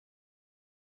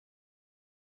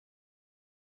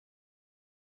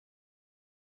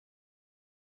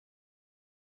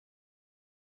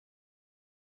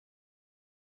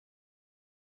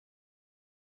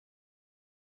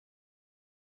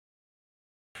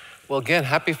Well, again,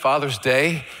 happy Father's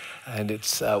Day. And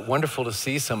it's wonderful to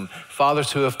see some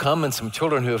fathers who have come and some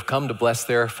children who have come to bless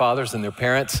their fathers and their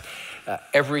parents.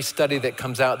 Every study that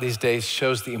comes out these days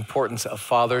shows the importance of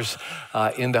fathers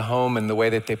in the home and the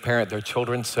way that they parent their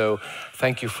children. So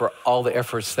thank you for all the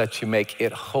efforts that you make.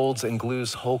 It holds and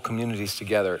glues whole communities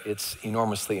together. It's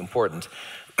enormously important.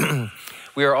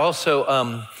 We are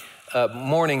also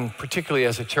mourning, particularly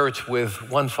as a church, with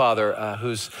one father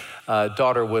whose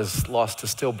daughter was lost to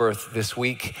stillbirth this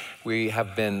week. We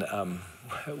have been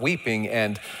weeping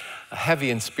and heavy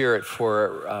in spirit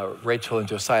for Rachel and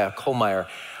Josiah Kohlmeyer.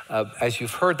 As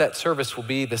you've heard, that service will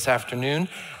be this afternoon.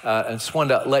 And just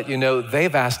wanted to let you know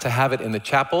they've asked to have it in the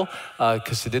chapel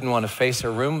because they didn't want to face a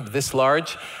room this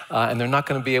large. And they're not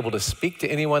going to be able to speak to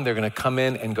anyone. They're going to come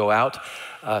in and go out.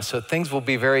 So things will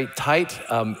be very tight.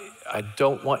 I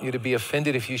don't want you to be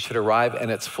offended if you should arrive and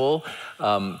it's full.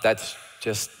 That's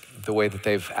just the way that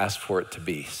they've asked for it to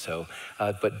be. So,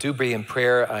 but do be in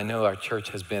prayer. I know our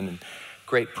church has been in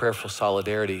great prayerful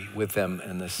solidarity with them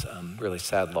in this really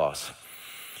sad loss.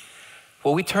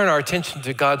 Well, we turn our attention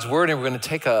to God's word and we're going to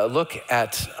take a look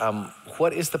at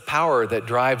what is the power that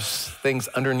drives things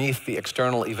underneath the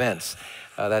external events.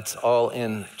 That's all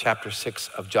in chapter 6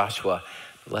 of Joshua.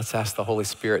 Let's ask the Holy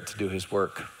Spirit to do his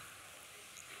work.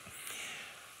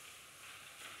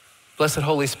 Blessed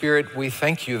Holy Spirit, we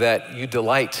thank you that you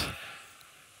delight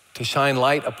to shine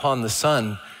light upon the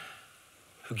Son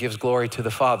who gives glory to the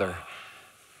Father.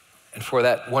 And for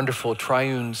that wonderful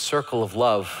triune circle of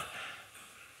love,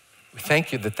 we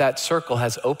thank you that that circle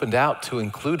has opened out to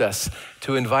include us,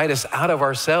 to invite us out of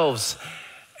ourselves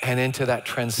and into that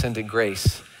transcendent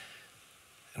grace.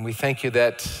 And we thank you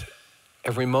that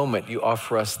every moment you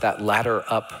offer us that ladder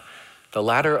up, the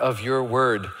ladder of your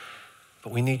word.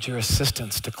 But we need your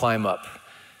assistance to climb up,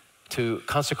 to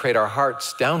consecrate our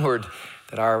hearts downward,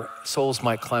 that our souls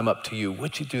might climb up to you.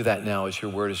 Would you do that now as your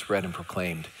word is read and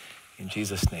proclaimed? In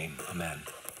Jesus' name, amen.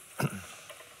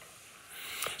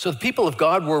 So the people of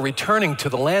God were returning to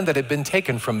the land that had been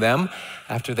taken from them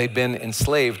after they'd been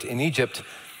enslaved in Egypt,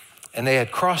 and they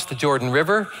had crossed the Jordan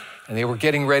River, and they were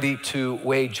getting ready to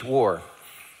wage war.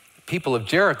 The people of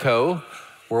Jericho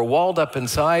were walled up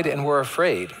inside and were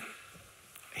afraid.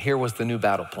 Here was the new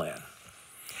battle plan.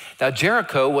 Now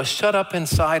Jericho was shut up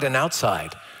inside and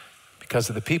outside because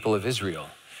of the people of Israel.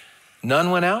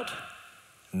 None went out,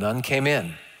 none came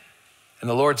in. And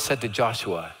the Lord said to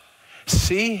Joshua,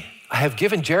 "See, I have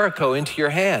given Jericho into your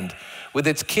hand with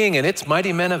its king and its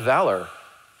mighty men of valor.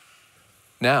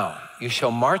 Now you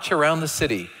shall march around the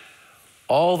city,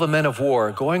 all the men of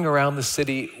war going around the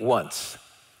city once.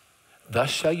 Thus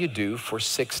shall you do for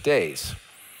 6 days.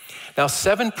 Now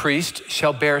 7 priests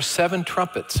shall bear 7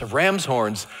 trumpets of ram's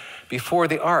horns before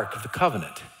the ark of the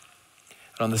covenant.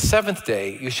 And on the 7th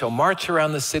day you shall march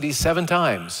around the city 7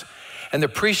 times, and the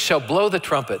priests shall blow the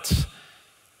trumpets.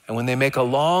 And when they make a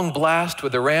long blast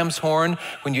with the ram's horn,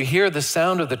 when you hear the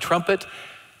sound of the trumpet,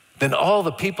 then all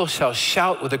the people shall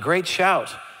shout with a great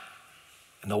shout,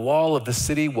 and the wall of the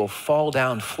city will fall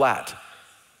down flat,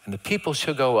 and the people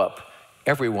shall go up,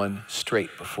 everyone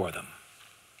straight before them."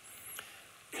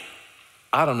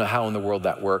 I don't know how in the world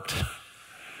that worked,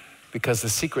 because the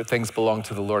secret things belong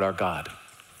to the Lord our God.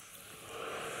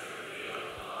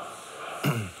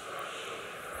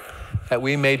 That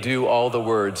we may do all the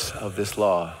words of this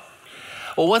law.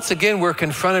 Well, once again, we're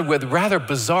confronted with rather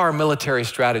bizarre military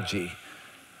strategy.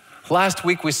 Last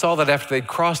week, we saw that after they'd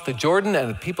crossed the Jordan and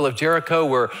the people of Jericho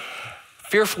were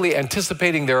fearfully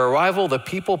anticipating their arrival, the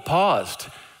people paused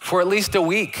for at least a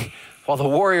week while the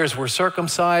warriors were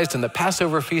circumcised and the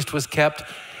Passover feast was kept,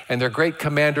 and their great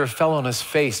commander fell on his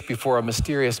face before a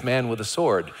mysterious man with a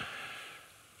sword.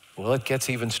 Well, it gets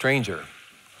even stranger.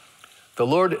 The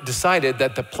Lord decided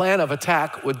that the plan of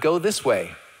attack would go this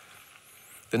way.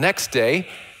 The next day,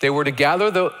 they were to gather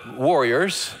the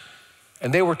warriors,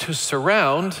 and they were to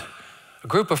surround a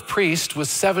group of priests with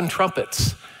 7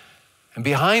 trumpets, and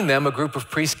behind them, a group of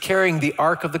priests carrying the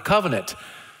Ark of the Covenant,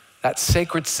 that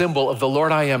sacred symbol of the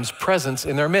Lord I Am's presence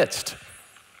in their midst.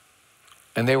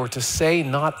 And they were to say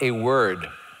not a word,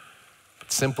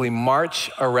 but simply march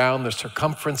around the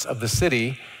circumference of the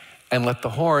city and let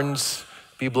the horns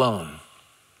be blown.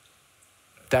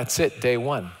 That's it, day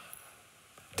 1.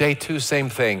 Day 2,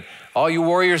 same thing. All you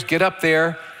warriors, get up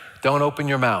there, don't open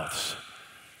your mouths.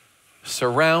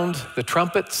 Surround the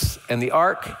trumpets and the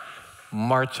ark,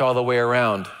 march all the way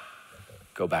around,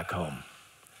 go back home.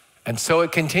 And so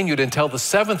it continued until the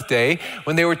 7th day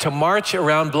when they were to march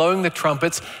around blowing the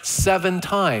trumpets 7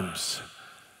 times.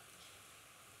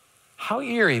 How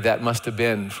eerie that must have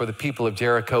been for the people of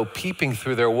Jericho, peeping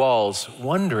through their walls,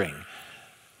 wondering,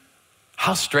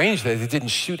 How strange that they didn't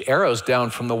shoot arrows down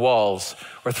from the walls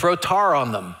or throw tar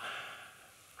on them.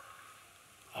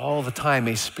 All the time,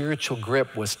 a spiritual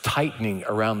grip was tightening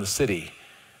around the city.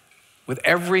 With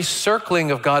every circling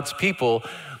of God's people,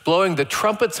 blowing the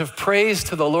trumpets of praise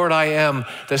to the Lord I am,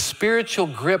 the spiritual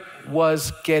grip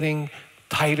was getting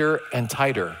tighter and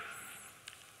tighter.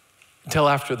 Until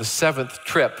after the seventh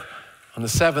trip, on the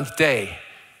seventh day,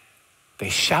 they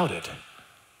shouted,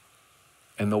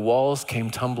 and the walls came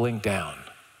tumbling down.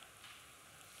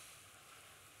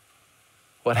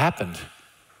 What happened?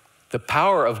 The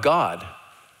power of God,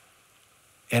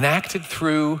 enacted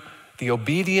through the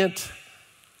obedient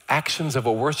actions of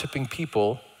a worshiping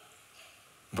people,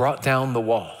 brought down the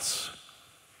walls.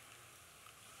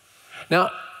 Now,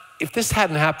 if this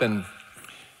hadn't happened,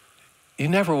 you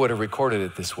never would have recorded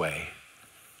it this way.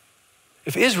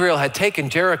 If Israel had taken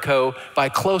Jericho by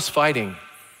close fighting,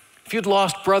 if you'd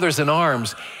lost brothers in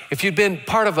arms, if you'd been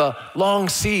part of a long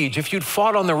siege, if you'd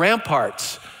fought on the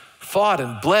ramparts, fought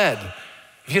and bled,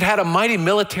 if you'd had a mighty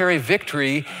military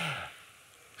victory,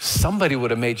 somebody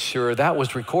would have made sure that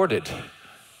was recorded.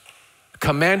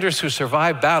 Commanders who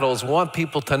survive battles want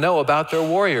people to know about their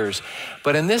warriors.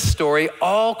 But in this story,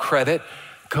 all credit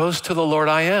goes to the Lord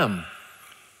I am.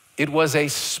 It was a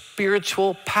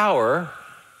spiritual power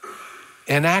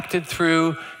enacted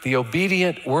through the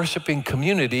obedient worshiping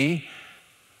community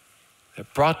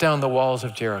that brought down the walls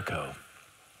of Jericho.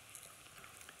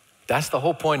 That's the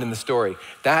whole point in the story.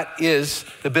 That is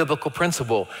the biblical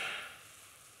principle.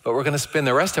 But we're going to spend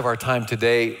the rest of our time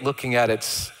today looking at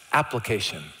its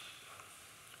application.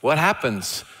 What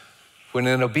happens when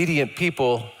an obedient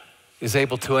people is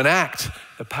able to enact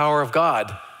the power of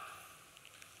God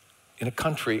in a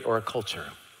country or a culture?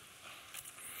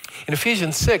 In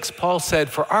Ephesians 6, Paul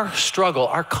said, "For our struggle,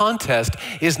 our contest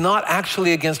is not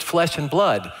actually against flesh and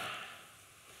blood.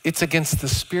 It's against the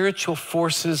spiritual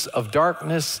forces of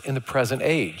darkness in the present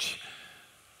age.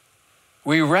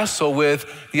 We wrestle with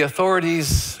the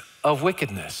authorities of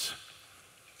wickedness."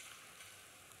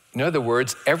 In other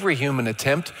words, every human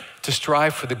attempt to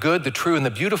strive for the good, the true, and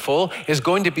the beautiful is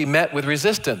going to be met with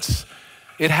resistance.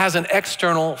 It has an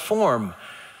external form.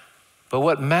 But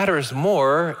what matters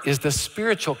more is the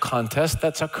spiritual contest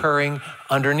that's occurring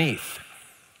underneath.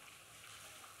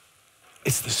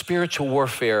 It's the spiritual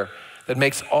warfare that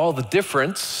makes all the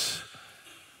difference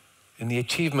in the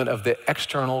achievement of the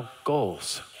external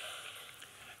goals.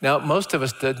 Now, most of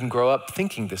us didn't grow up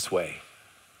thinking this way.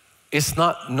 It's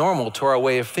not normal to our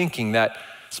way of thinking that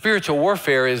spiritual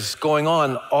warfare is going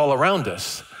on all around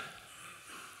us.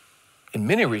 In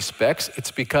many respects,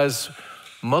 it's because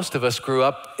most of us grew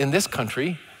up in this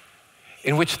country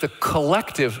in which the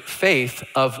collective faith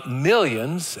of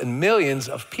millions and millions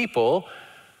of people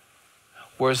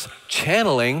was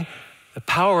channeling the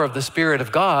power of the Spirit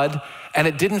of God, and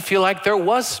it didn't feel like there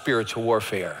was spiritual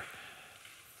warfare.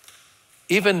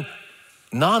 Even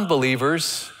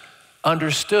non-believers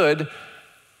understood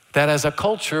that as a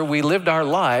culture, we lived our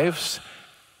lives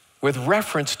with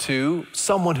reference to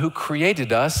someone who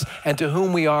created us and to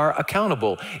whom we are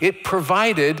accountable. It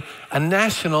provided a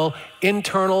national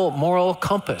internal moral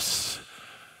compass.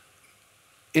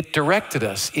 It directed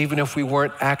us even if we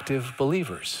weren't active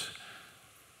believers.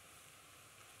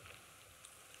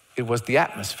 It was the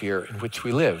atmosphere in which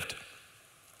we lived.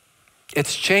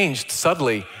 It's changed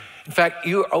subtly. In fact,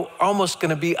 you're almost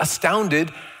going to be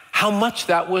astounded how much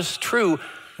that was true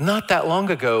not that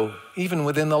long ago, even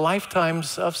within the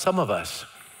lifetimes of some of us.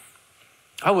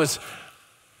 I was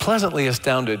pleasantly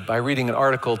astounded by reading an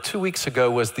article 2 weeks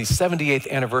ago was the 78th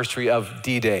anniversary of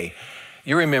D-Day.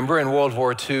 You remember in World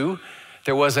War II,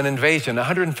 there was an invasion.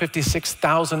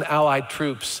 156,000 Allied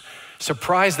troops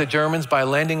surprised the Germans by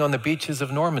landing on the beaches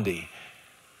of Normandy.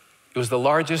 It was the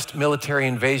largest military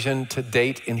invasion to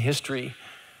date in history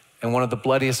and one of the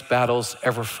bloodiest battles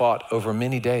ever fought over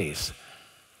many days.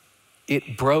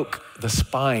 It broke the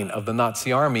spine of the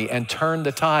Nazi army and turned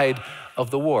the tide of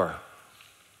the war.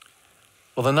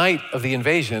 Well, the night of the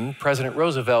invasion, President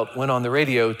Roosevelt went on the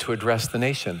radio to address the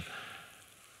nation.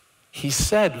 He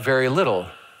said very little.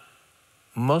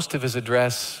 Most of his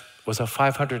address was a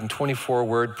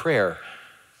 524-word prayer,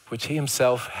 which he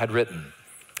himself had written.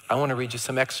 I want to read you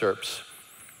some excerpts.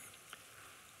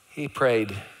 He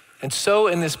prayed, "And so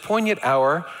in this poignant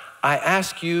hour, I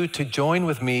ask you to join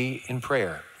with me in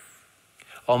prayer.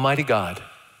 Almighty God,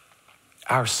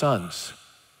 our sons,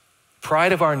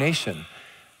 pride of our nation,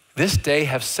 this day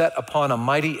have set upon a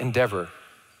mighty endeavor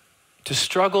to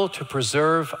struggle to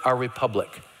preserve our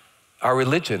republic, our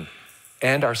religion,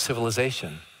 and our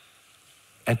civilization,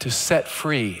 and to set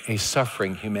free a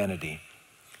suffering humanity.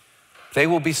 They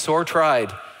will be sore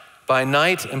tried, by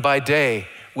night and by day,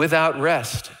 without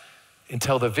rest,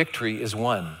 until the victory is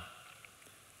won.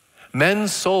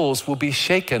 Men's souls will be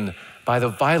shaken by the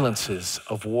violences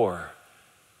of war.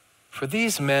 For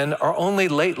these men are only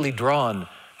lately drawn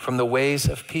from the ways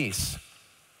of peace.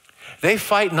 They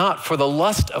fight not for the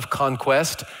lust of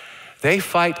conquest, they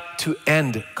fight to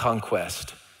end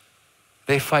conquest.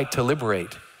 They fight to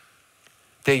liberate.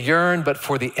 They yearn but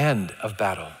for the end of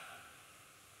battle.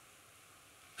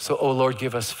 So, O Lord,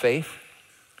 give us faith,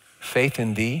 faith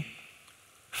in thee,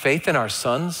 faith in our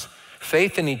sons,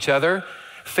 faith in each other,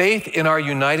 faith in our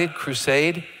united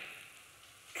crusade.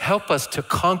 Help us to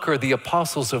conquer the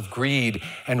apostles of greed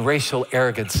and racial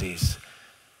arrogancies.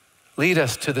 Lead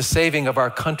us to the saving of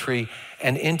our country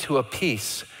and into a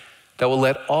peace that will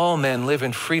let all men live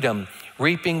in freedom,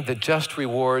 reaping the just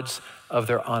rewards of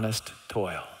their honest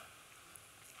toil.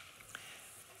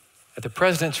 At the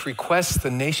president's request, the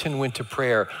nation went to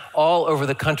prayer all over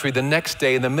the country. The next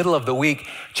day, in the middle of the week,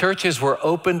 churches were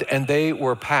opened and they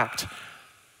were packed.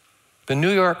 The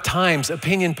New York Times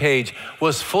opinion page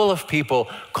was full of people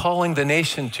calling the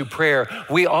nation to prayer.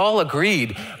 We all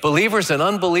agreed, believers and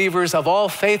unbelievers of all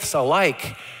faiths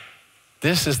alike,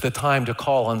 this is the time to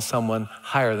call on someone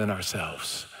higher than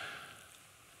ourselves.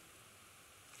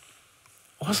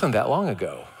 It wasn't that long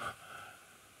ago.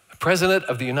 The President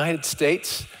of the United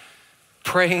States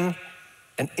praying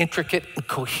an intricate and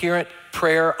coherent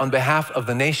prayer on behalf of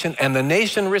the nation, and the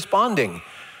nation responding.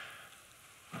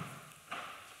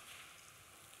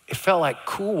 It felt like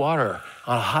cool water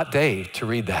on a hot day to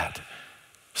read that.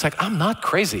 It's like, I'm not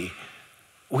crazy.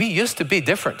 We used to be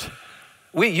different.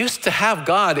 We used to have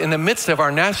God in the midst of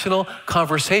our national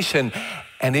conversation,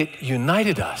 and it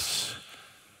united us.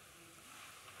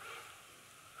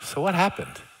 So what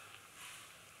happened?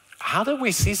 How did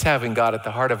we cease having God at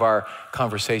the heart of our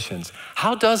conversations?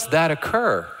 How does that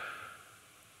occur?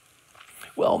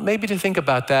 Well, maybe to think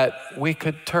about that, we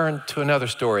could turn to another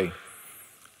story,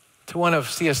 to one of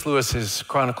C.S. Lewis's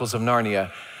Chronicles of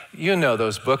Narnia. You know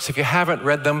those books. If you haven't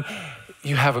read them,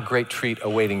 you have a great treat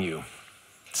awaiting you.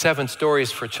 7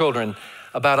 stories for children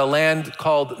about a land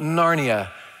called Narnia,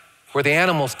 where the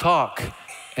animals talk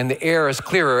and the air is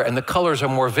clearer and the colors are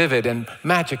more vivid and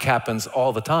magic happens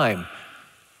all the time.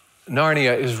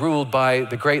 Narnia is ruled by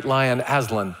the great lion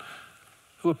Aslan,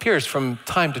 who appears from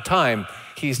time to time.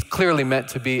 He's clearly meant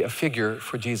to be a figure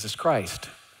for Jesus Christ.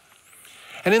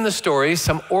 And in the story,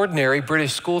 some ordinary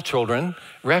British school children,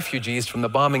 refugees from the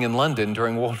bombing in London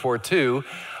during World War II,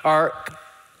 are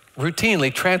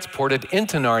routinely transported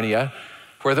into Narnia,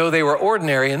 where though they were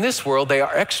ordinary in this world, they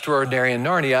are extraordinary in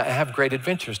Narnia and have great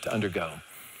adventures to undergo.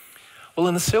 Well,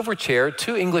 in the silver chair,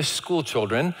 2 English school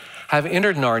children have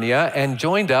entered Narnia and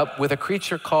joined up with a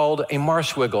creature called a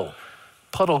marshwiggle,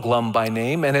 Puddleglum by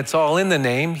name, and it's all in the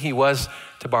name. He was,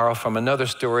 to borrow from another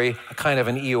story, a kind of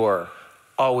an Eeyore,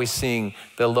 always seeing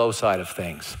the low side of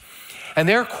things. And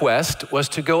their quest was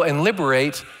to go and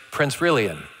liberate Prince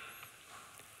Rilian.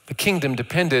 The kingdom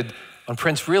depended on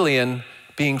Prince Rilian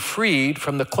being freed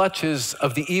from the clutches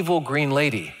of the evil Green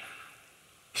Lady.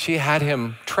 She had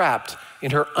him trapped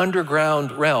in her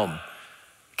underground realm,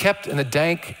 kept in a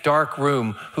dank, dark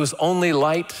room whose only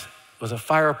light was a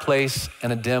fireplace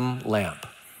and a dim lamp.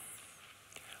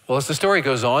 Well, as the story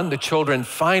goes on, the children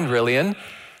find Rilian,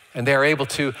 and they are able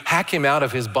to hack him out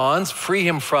of his bonds, free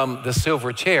him from the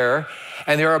silver chair,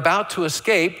 and they're about to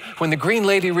escape when the Green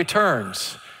Lady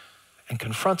returns and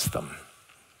confronts them.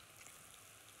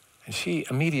 And she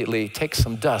immediately takes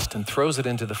some dust and throws it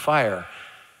into the fire.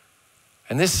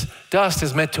 And this dust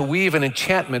is meant to weave an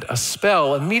enchantment, a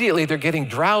spell. Immediately they're getting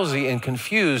drowsy and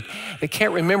confused. They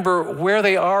can't remember where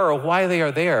they are or why they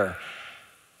are there.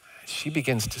 She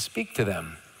begins to speak to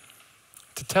them,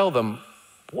 to tell them,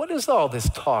 what is all this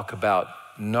talk about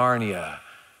Narnia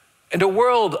and a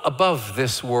world above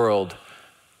this world?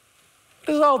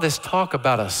 What is all this talk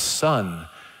about a sun?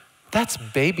 That's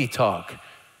baby talk.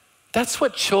 That's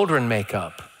what children make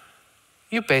up.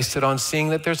 You based it on seeing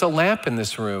that there's a lamp in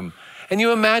this room. And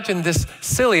you imagine this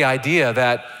silly idea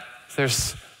that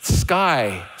there's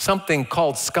sky, something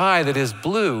called sky that is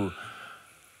blue.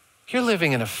 You're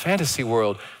living in a fantasy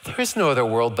world. There is no other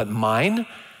world but mine.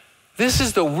 This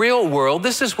is the real world.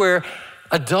 This is where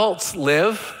adults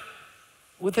live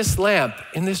with this lamp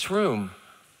in this room.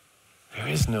 There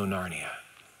is no Narnia.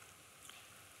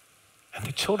 And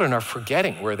the children are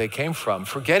forgetting where they came from,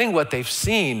 forgetting what they've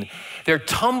seen. They're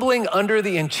tumbling under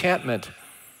the enchantment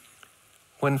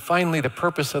when finally the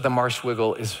purpose of the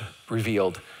marshwiggle is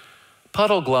revealed.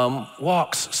 Puddleglum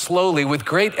walks slowly with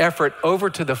great effort over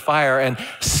to the fire and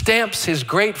stamps his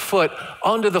great foot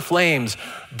onto the flames,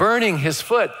 burning his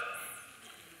foot.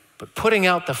 but putting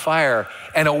out the fire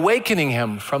and awakening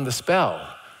him from the spell.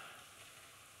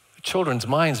 The children's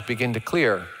minds begin to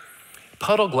clear.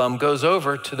 Puddleglum goes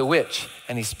over to the witch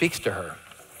and he speaks to her.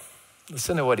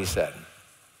 Listen to what he said.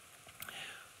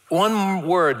 "One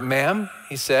word, ma'am,"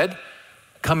 he said,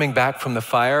 coming back from the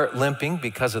fire, limping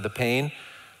because of the pain.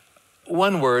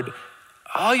 "One word.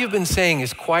 All you've been saying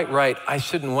is quite right. I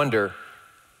shouldn't wonder.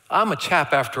 I'm a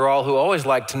chap, after all, who always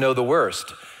liked to know the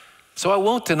worst. So I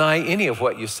won't deny any of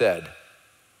what you said.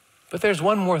 But there's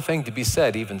one more thing to be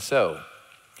said, even so.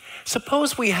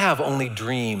 Suppose we have only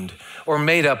dreamed or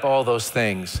made up all those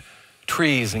things,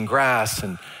 trees and grass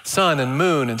and sun and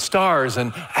moon and stars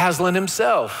and Aslan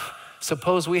himself.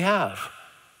 Suppose we have.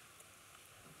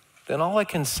 Then all I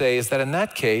can say is that in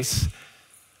that case,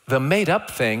 the made up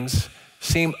things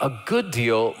seem a good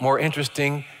deal more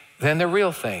interesting than the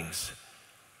real things.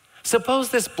 Suppose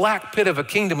this black pit of a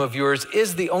kingdom of yours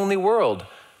is the only world.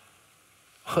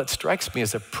 Well, it strikes me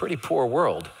as a pretty poor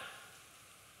world.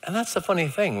 And that's the funny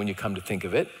thing when you come to think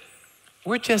of it.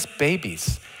 We're just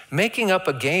babies, making up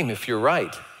a game if you're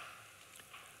right.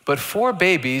 But 4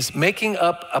 babies making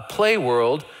up a play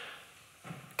world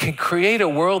can create a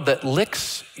world that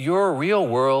licks your real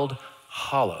world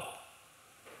hollow.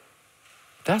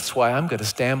 That's why I'm going to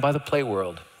stand by the play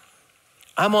world.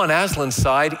 I'm on Aslan's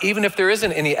side, even if there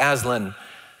isn't any Aslan.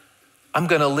 I'm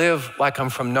going to live like I'm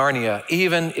from Narnia,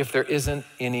 even if there isn't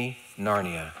any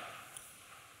Narnia.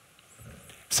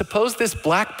 Suppose this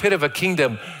black pit of a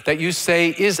kingdom that you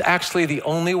say is actually the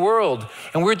only world,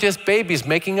 and we're just babies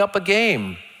making up a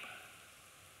game.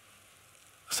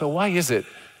 So why is it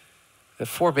that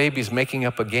 4 babies making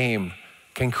up a game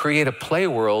can create a play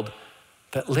world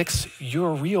that licks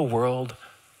your real world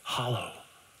hollow?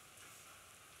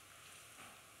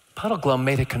 Puddleglum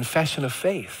made a confession of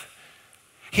faith.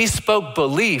 He spoke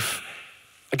belief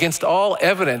against all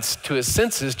evidence to his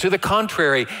senses, to the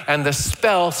contrary, and the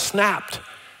spell snapped,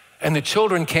 and the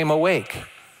children came awake.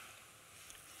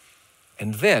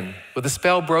 And then, with the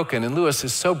spell broken, and Lewis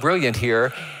is so brilliant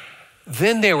here,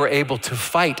 then they were able to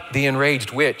fight the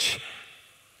enraged witch.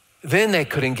 Then they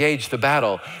could engage the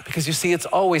battle, because you see, it's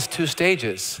always 2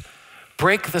 stages.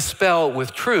 Break the spell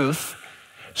with truth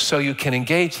so you can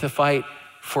engage the fight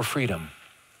for freedom.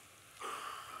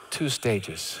 2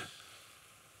 stages.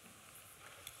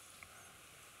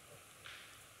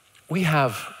 We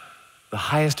have the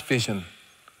highest vision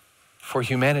for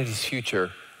humanity's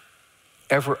future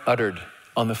ever uttered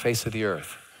on the face of the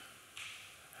earth.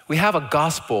 We have a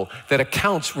gospel that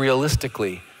accounts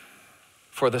realistically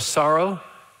for the sorrow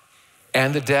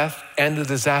and the death and the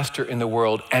disaster in the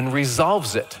world and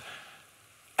resolves it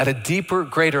at a deeper,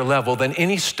 greater level than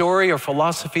any story or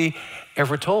philosophy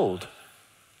ever told.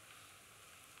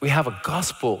 We have a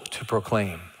gospel to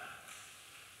proclaim.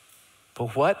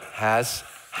 But what has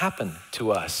happened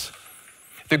to us?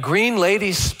 The Green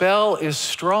Lady's spell is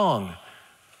strong.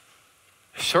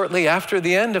 Shortly after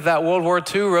the end of that World War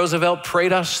II, Roosevelt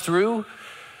prayed us through.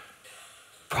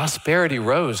 Prosperity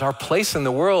rose. Our place in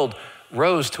the world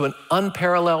rose to an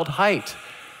unparalleled height.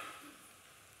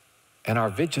 And our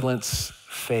vigilance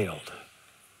failed.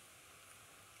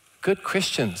 Good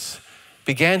Christians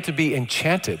began to be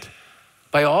enchanted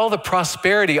by all the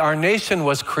prosperity our nation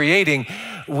was creating.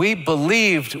 We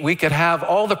believed we could have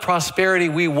all the prosperity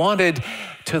we wanted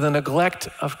to the neglect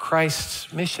of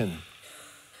Christ's mission.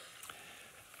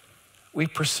 We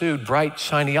pursued bright,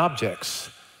 shiny objects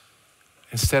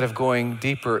instead of going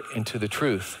deeper into the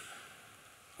truth.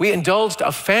 We indulged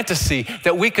a fantasy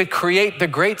that we could create the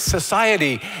great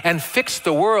society and fix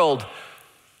the world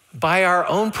by our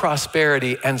own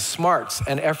prosperity and smarts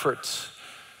and efforts.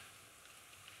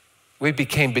 We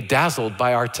became bedazzled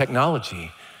by our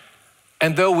technology.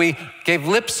 And though we gave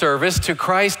lip service to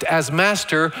Christ as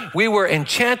master, we were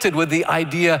enchanted with the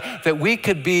idea that we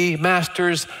could be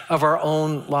masters of our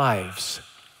own lives.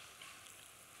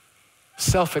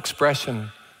 Self-expression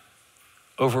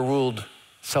overruled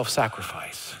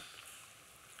self-sacrifice.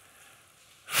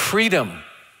 Freedom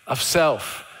of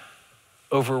self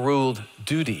overruled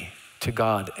duty to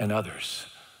God and others.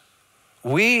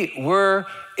 We were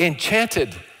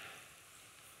enchanted.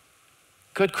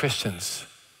 Good Christians,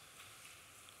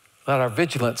 let our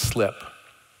vigilance slip.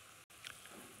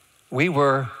 We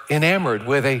were enamored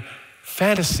with a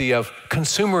fantasy of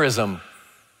consumerism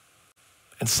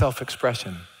and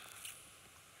self-expression.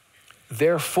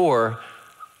 Therefore,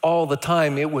 all the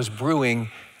time it was brewing,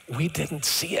 we didn't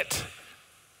see it.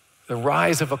 The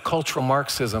rise of a cultural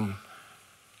Marxism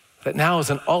that now is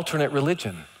an alternate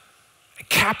religion. It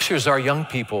captures our young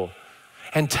people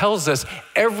and tells us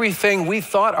everything we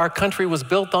thought our country was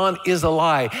built on is a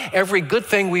lie. Every good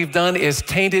thing we've done is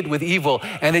tainted with evil,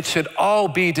 and it should all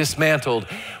be dismantled.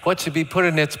 What should be put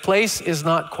in its place is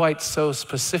not quite so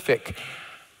specific.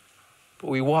 But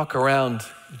we walk around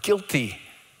guilty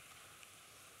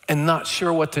and not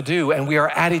sure what to do, and we are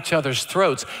at each other's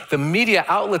throats. The media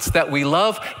outlets that we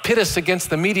love pit us against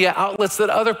the media outlets that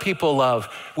other people love.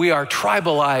 We are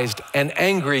tribalized and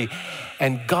angry,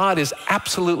 and God is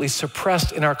absolutely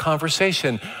suppressed in our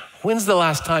conversation. When's the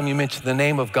last time you mentioned the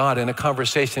name of God in a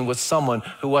conversation with someone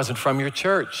who wasn't from your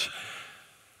church?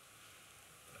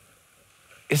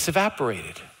 It's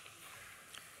evaporated.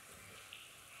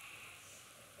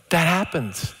 That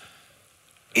happens,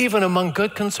 even among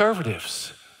good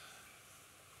conservatives.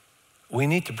 We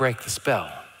need to break the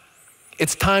spell.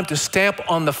 It's time to stamp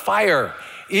on the fire,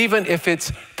 even if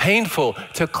it's painful,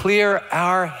 to clear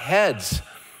our heads,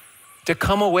 to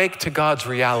come awake to God's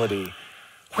reality.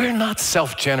 We're not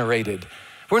self-generated.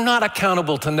 We're not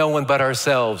accountable to no one but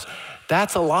ourselves.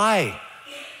 That's a lie.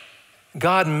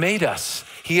 God made us.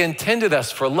 He intended us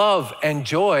for love and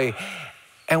joy,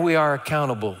 and we are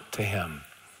accountable to Him.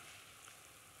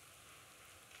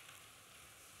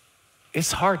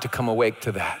 It's hard to come awake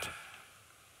to that.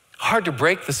 Hard to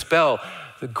break the spell.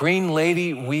 The green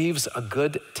lady weaves a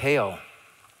good tale.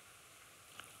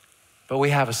 But we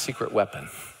have a secret weapon,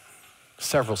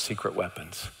 several secret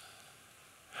weapons.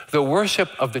 The worship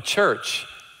of the church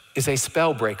is a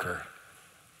spell breaker.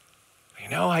 You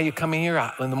know how you come in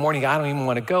here in the morning, I don't even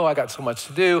want to go, I got so much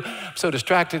to do, I'm so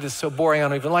distracted, it's so boring, I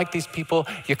don't even like these people.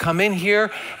 You come in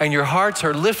here and your hearts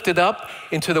are lifted up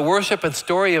into the worship and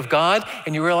story of God,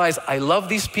 and you realize, I love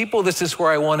these people, this is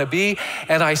where I want to be,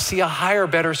 and I see a higher,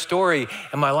 better story,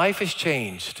 and my life is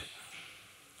changed.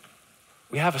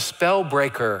 We have a spell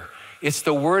breaker. It's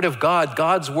the word of God,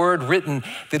 God's word written,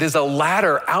 that is a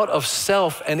ladder out of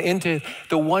self and into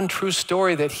the one true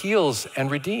story that heals and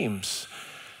redeems.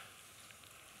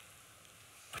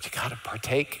 But you gotta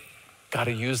partake,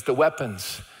 gotta use the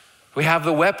weapons. We have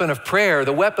the weapon of prayer,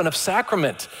 the weapon of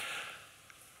sacrament,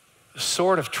 the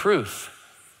sword of truth.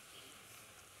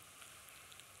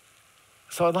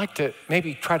 So I'd like to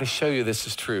maybe try to show you this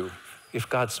is true, if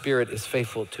God's Spirit is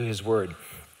faithful to His word.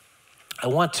 I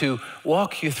want to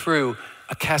walk you through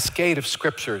a cascade of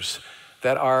scriptures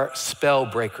that are spell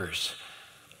breakers.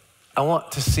 I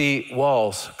want to see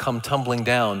walls come tumbling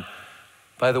down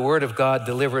by the word of God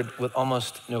delivered with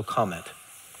almost no comment.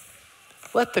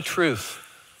 Let the truth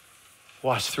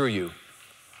wash through you,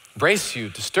 brace you,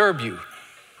 disturb you,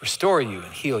 restore you,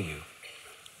 and heal you.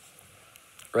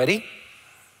 Ready?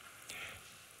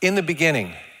 In the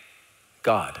beginning,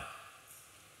 God.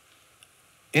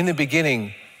 In the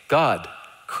beginning, God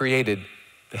created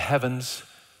the heavens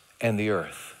and the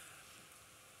earth.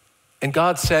 And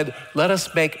God said, let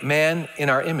us make man in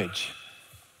our image.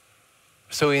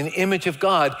 So in the image of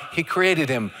God, He created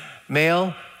him.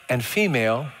 Male and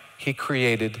female, He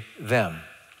created them.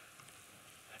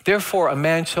 Therefore, a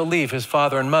man shall leave his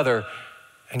father and mother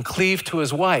and cleave to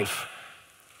his wife,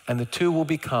 and the two will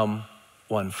become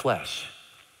one flesh.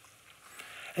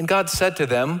 And God said to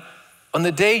them, on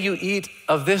the day you eat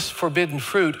of this forbidden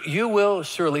fruit, you will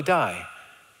surely die.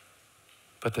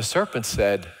 But the serpent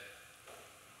said,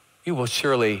 you will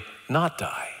surely not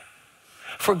die.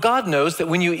 For God knows that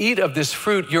when you eat of this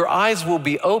fruit, your eyes will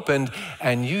be opened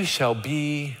and you shall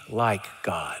be like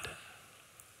God.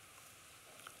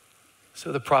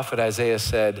 So the prophet Isaiah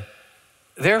said,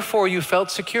 therefore you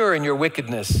felt secure in your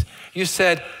wickedness. You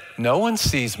said, no one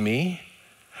sees me.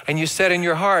 And you said in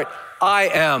your heart, I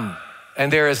am,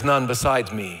 and there is none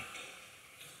besides me.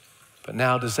 But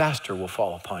now disaster will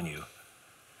fall upon you.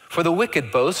 For the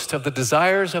wicked boasts of the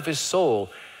desires of his soul.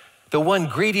 The one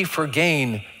greedy for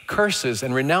gain curses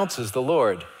and renounces the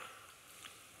Lord.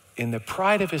 In the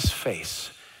pride of his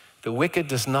face, the wicked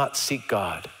does not seek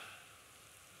God.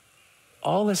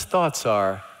 All his thoughts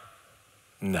are,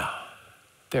 no,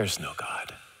 there's no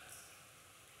God.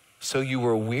 So you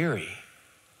were weary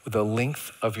with the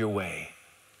length of your way.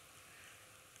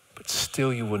 But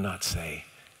still you will not say,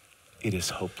 it is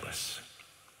hopeless.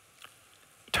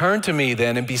 Turn to me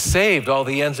then and be saved, all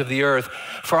the ends of the earth.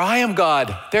 For I am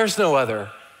God, there's no other.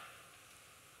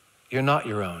 You're not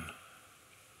your own.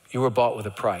 You were bought with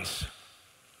a price.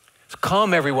 So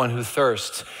come everyone who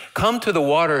thirsts. Come to the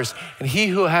waters, and he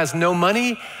who has no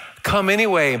money, come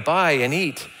anyway, buy and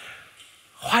eat.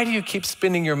 Why do you keep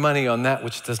spending your money on that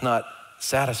which does not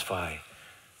satisfy?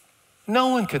 No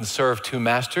one can serve two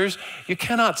masters. You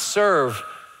cannot serve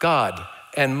God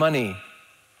and money.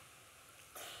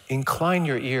 Incline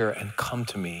your ear and come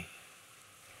to me.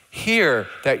 Hear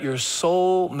that your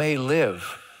soul may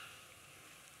live.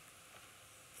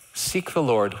 Seek the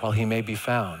Lord while he may be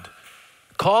found.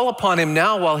 Call upon him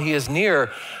now while he is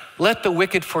near. Let the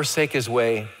wicked forsake his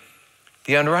way,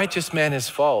 the unrighteous man his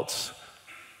faults.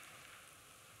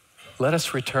 Let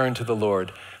us return to the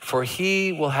Lord, for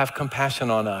he will have compassion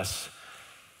on us.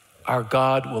 Our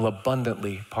God will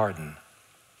abundantly pardon.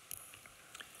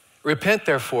 Repent,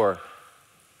 therefore,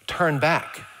 turn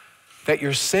back, that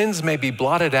your sins may be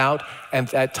blotted out and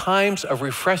that times of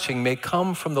refreshing may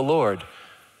come from the Lord.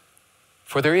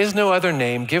 For there is no other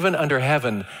name given under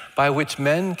heaven by which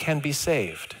men can be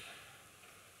saved.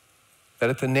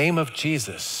 That at the name of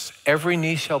Jesus, every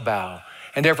knee shall bow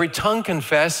and every tongue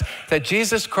confess that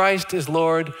Jesus Christ is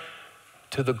Lord,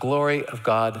 to the glory of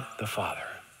God the Father.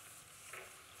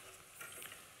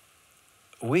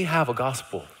 We have a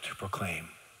gospel to proclaim.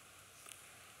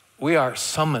 We are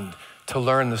summoned to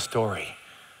learn the story,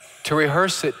 to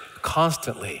rehearse it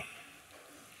constantly,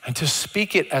 and to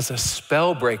speak it as a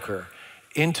spell breaker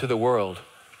into the world.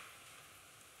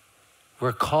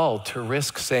 We're called to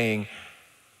risk saying,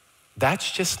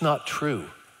 that's just not true.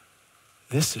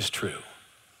 This is true.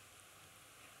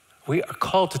 We are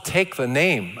called to take the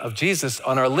name of Jesus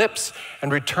on our lips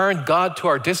and return God to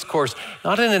our discourse,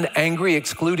 not in an angry,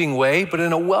 excluding way, but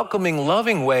in a welcoming,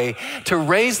 loving way, to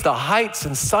raise the heights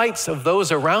and sights of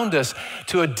those around us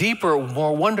to a deeper,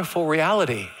 more wonderful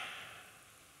reality.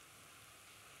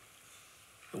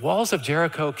 The walls of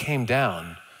Jericho came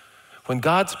down when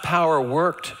God's power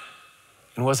worked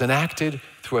and was enacted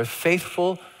through a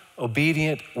faithful,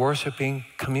 obedient, worshiping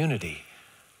community.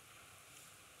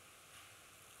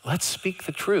 Let's speak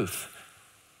the truth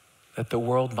that the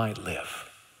world might live.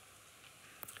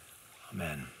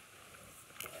 Amen.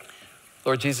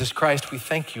 Lord Jesus Christ, we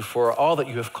thank you for all that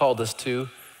you have called us to.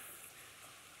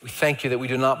 We thank you that we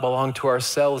do not belong to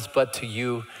ourselves, but to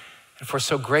you, and for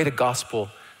so great a gospel,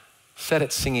 set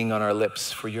it singing on our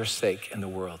lips for your sake and the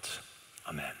world's.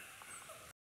 Amen.